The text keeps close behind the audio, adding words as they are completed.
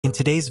In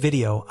today's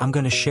video, I'm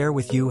going to share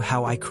with you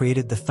how I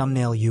created the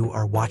thumbnail you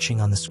are watching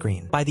on the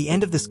screen. By the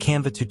end of this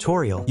Canva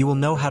tutorial, you will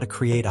know how to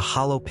create a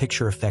hollow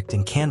picture effect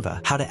in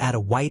Canva, how to add a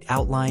white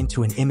outline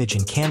to an image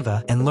in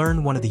Canva, and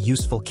learn one of the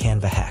useful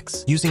Canva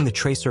hacks using the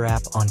Tracer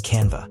app on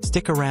Canva.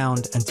 Stick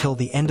around until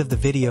the end of the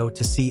video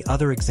to see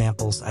other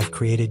examples I've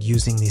created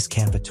using these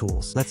Canva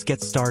tools. Let's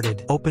get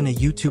started. Open a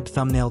YouTube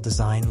thumbnail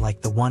design like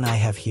the one I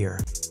have here.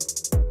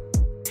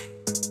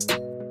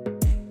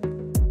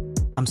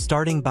 I'm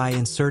starting by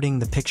inserting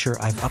the picture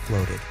I've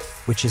uploaded,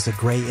 which is a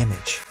gray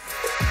image.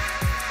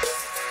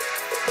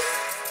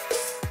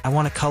 I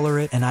want to color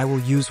it, and I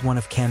will use one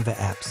of Canva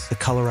apps, the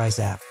Colorize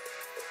app.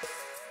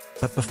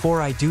 But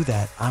before I do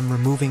that, I'm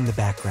removing the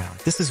background.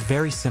 This is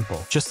very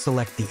simple. Just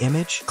select the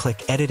image,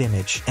 click Edit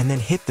Image, and then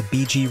hit the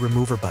BG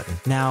Remover button.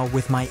 Now,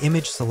 with my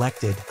image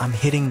selected, I'm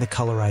hitting the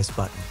Colorize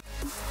button.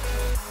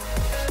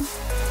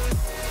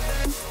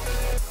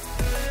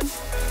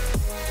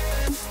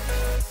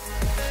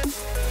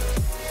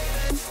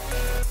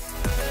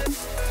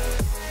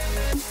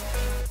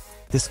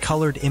 This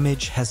colored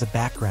image has a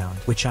background,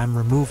 which I'm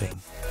removing.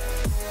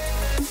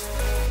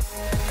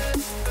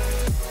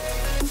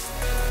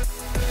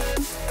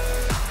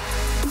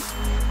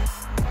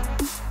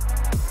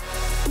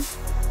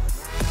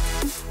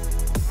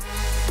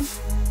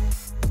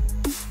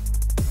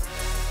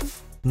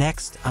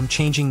 Next, I'm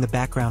changing the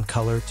background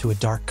color to a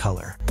dark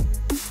color.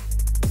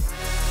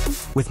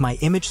 With my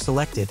image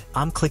selected,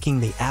 I'm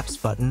clicking the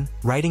Apps button,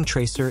 writing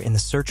Tracer in the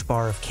search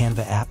bar of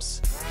Canva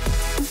apps,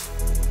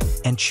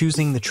 and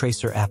choosing the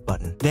Tracer app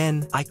button.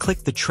 Then, I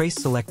click the Trace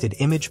Selected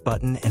Image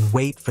button and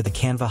wait for the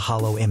Canva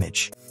hollow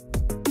image.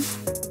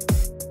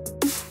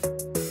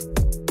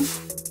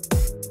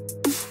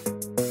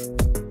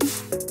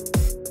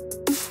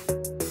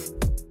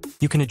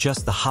 You can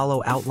adjust the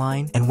hollow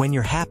outline, and when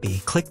you're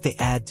happy, click the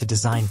Add to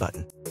Design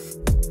button.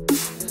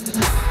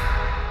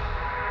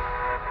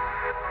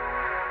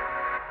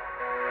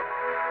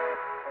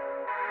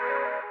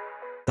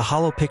 The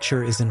hollow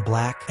picture is in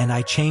black, and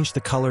I changed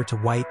the color to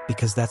white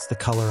because that's the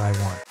color I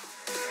want.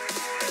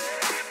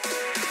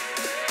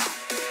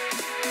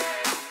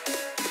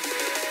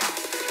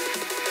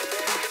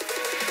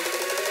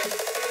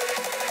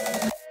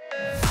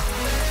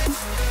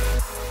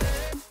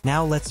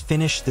 Now let's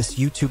finish this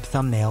YouTube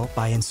thumbnail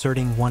by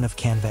inserting one of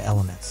Canva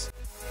elements.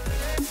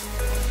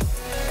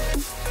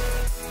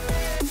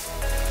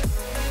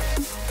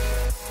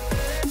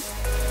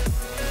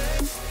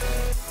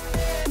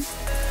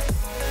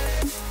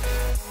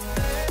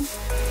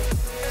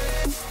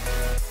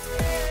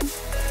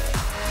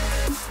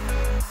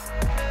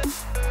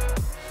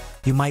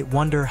 You might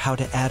wonder how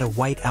to add a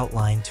white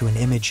outline to an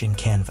image in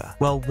Canva.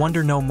 Well,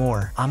 wonder no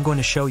more. I'm going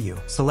to show you.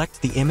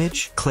 Select the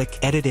image, click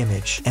Edit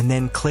Image, and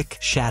then click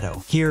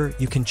Shadow. Here,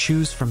 you can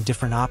choose from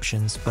different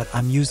options, but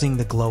I'm using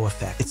the glow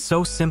effect. It's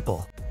so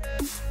simple.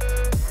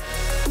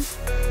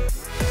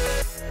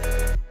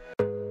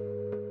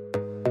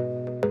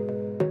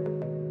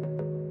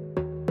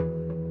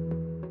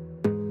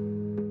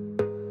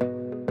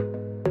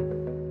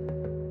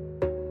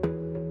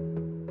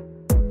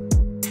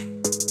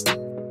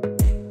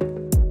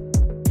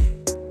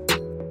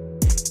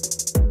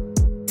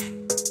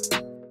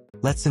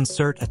 Let's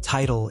insert a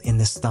title in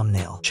this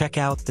thumbnail. Check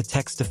out the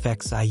text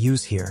effects I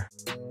use here.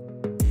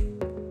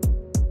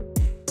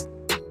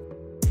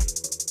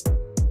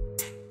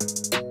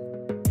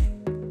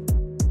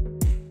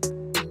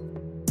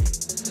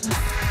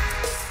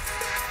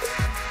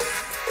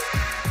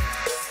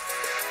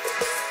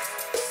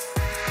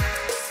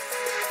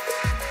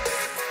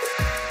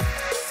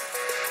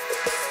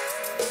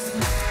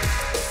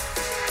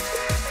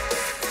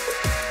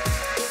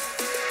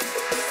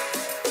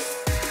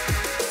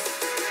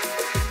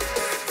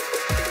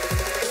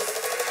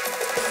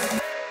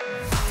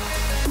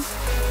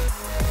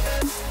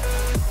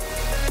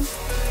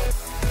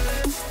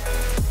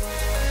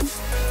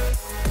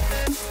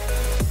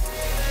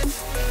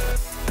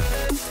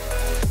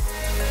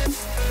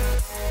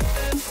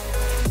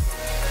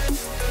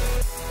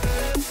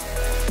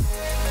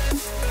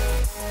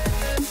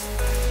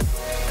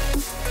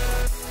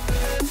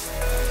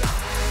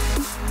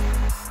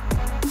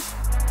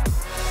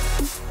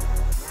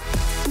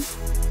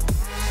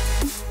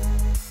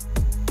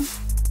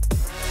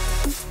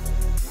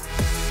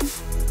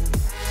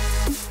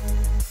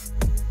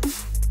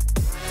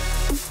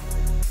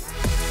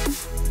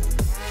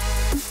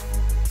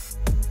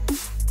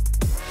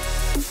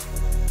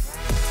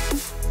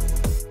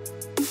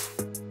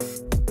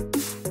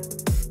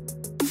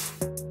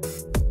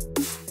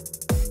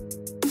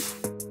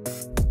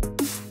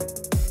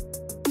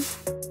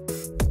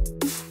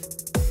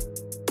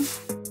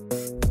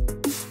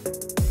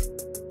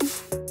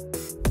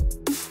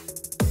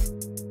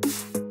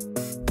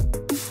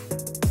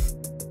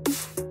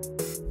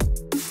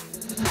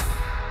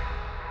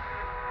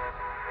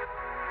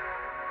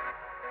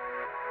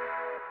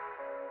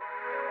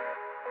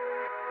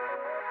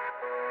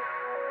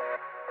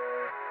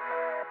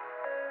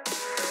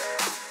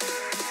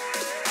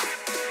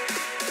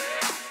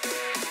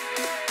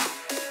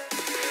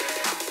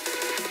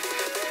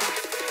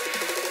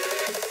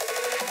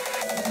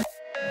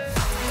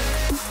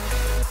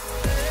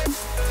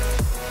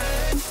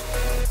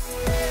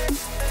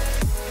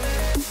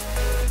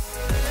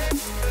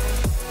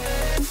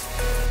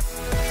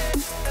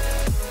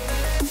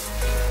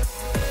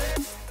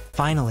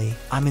 Finally,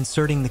 I'm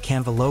inserting the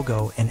Canva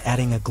logo and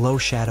adding a glow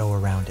shadow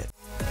around it.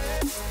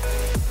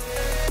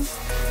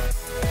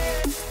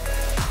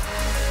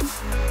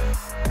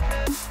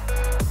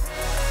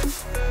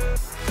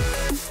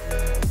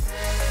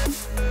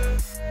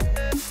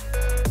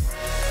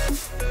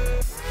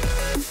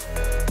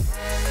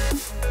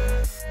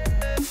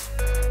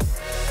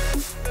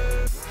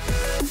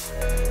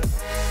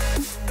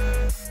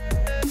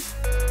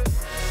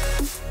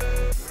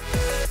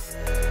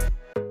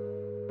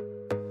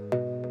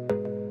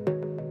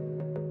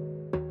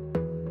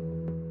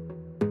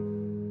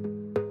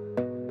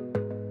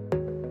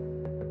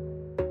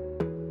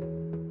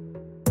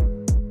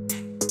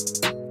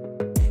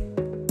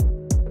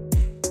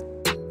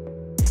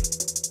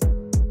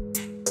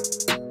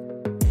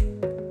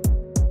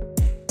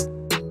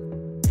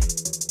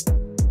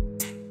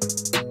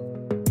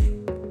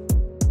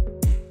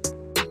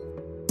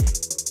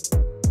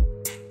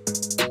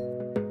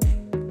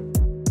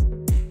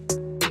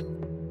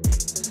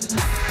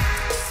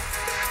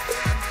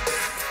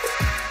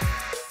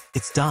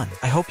 It's done.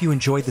 I hope you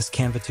enjoyed this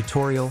Canva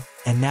tutorial,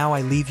 and now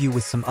I leave you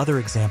with some other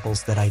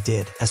examples that I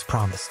did, as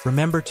promised.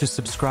 Remember to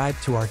subscribe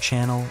to our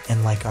channel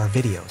and like our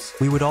videos.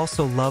 We would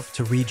also love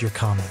to read your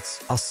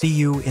comments. I'll see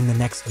you in the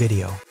next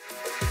video.